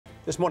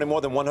This morning, more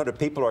than 100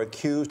 people are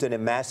accused in a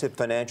massive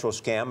financial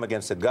scam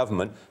against the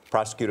government.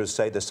 Prosecutors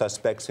say the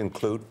suspects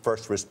include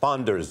first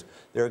responders.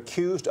 They're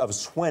accused of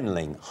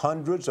swindling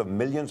hundreds of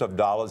millions of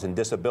dollars in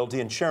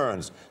disability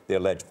insurance. The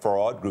alleged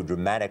fraud grew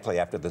dramatically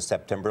after the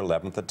September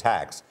 11th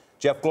attacks.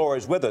 Jeff Glor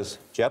is with us.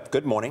 Jeff,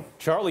 good morning.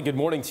 Charlie, good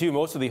morning to you.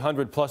 Most of the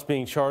 100+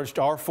 being charged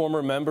are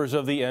former members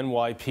of the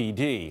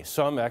NYPD,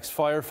 some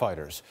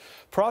ex-firefighters.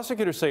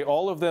 Prosecutors say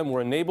all of them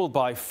were enabled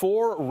by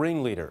 4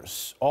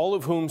 ringleaders, all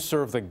of whom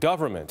served the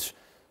government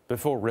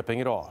before ripping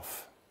it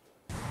off.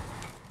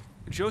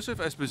 Joseph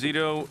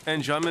Esposito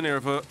and John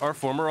Minerva are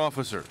former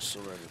officers.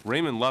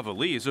 Raymond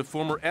Lavalley is a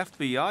former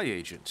FBI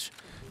agent.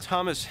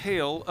 Thomas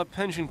Hale, a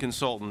pension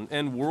consultant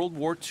and World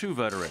War II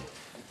veteran.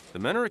 The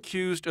men are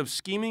accused of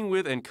scheming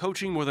with and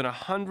coaching more than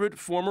 100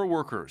 former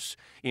workers,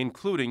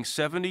 including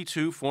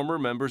 72 former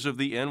members of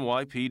the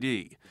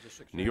NYPD.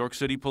 New York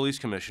City Police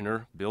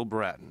Commissioner Bill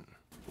Bratton.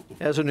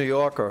 As a New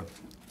Yorker,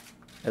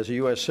 as a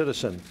U.S.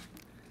 citizen,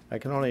 I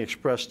can only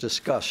express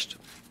disgust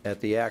at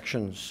the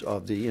actions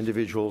of the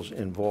individuals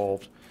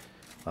involved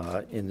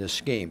in this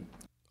scheme.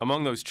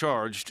 Among those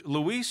charged,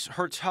 Luis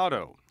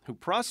Hurtado, who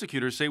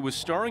prosecutors say was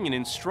starring in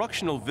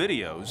instructional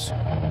videos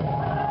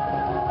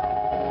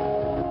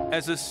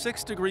as a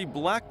 6th-degree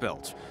black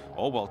belt,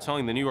 all while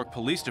telling the New York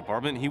Police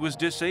Department he was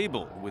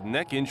disabled with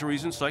neck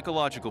injuries and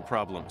psychological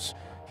problems.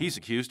 He's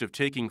accused of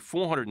taking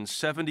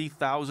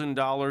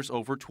 $470,000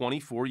 over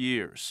 24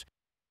 years.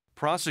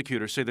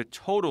 Prosecutors say the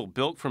total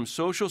bilk from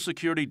Social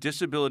Security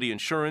disability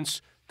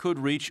insurance could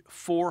reach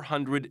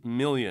 $400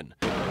 million.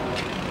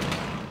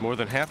 More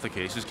than half the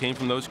cases came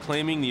from those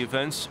claiming the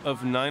events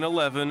of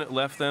 9/11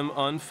 left them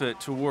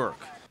unfit to work.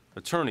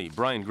 Attorney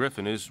Brian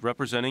Griffin is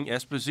representing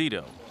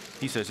Esposito.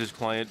 He says his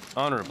client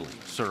honorably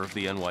served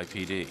the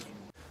NYPD.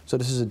 So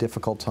this is a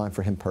difficult time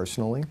for him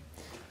personally.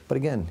 But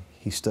again,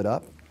 he stood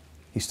up,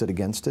 he stood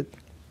against it,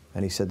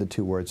 and he said the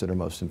 2 words that are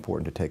most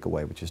important to take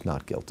away, which is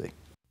not guilty.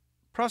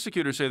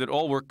 Prosecutors say that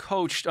all were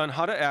coached on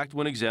how to act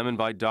when examined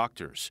by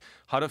doctors,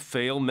 how to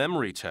fail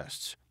memory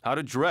tests, how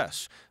to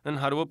dress, and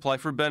how to apply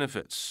for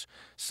benefits.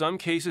 Some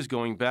cases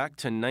going back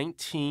to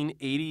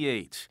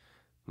 1988.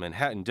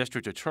 Manhattan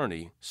District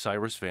Attorney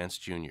Cyrus Vance,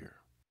 Jr.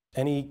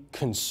 Any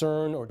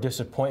concern or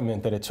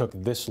disappointment that it took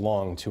this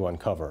long to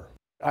uncover?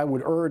 I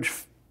would urge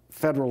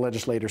federal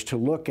legislators to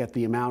look at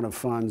the amount of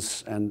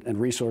funds and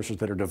resources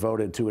that are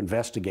devoted to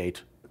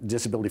investigate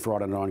disability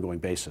fraud on an ongoing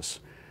basis.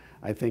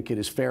 I think it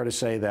is fair to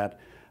say that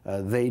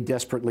they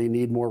desperately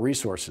need more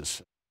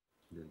resources.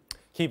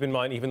 Keep in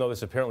mind, even though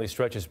this apparently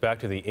stretches back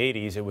to the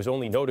 80s, it was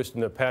only noticed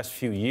in the past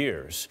few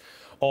years.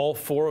 All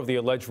 4 of the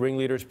alleged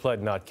ringleaders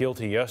pled not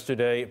guilty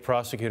yesterday.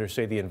 Prosecutors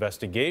say the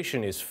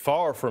investigation is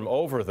far from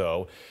over,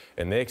 though,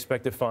 and they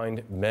expect to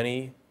find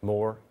many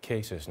more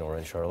cases, Nora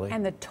and Charlie.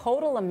 And the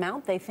total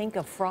amount they think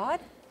of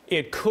fraud?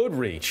 It could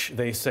reach,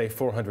 they say,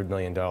 $400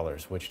 million,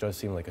 which does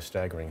seem like a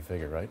staggering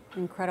figure, right?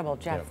 Incredible,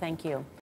 Jeff. Yeah. Thank you.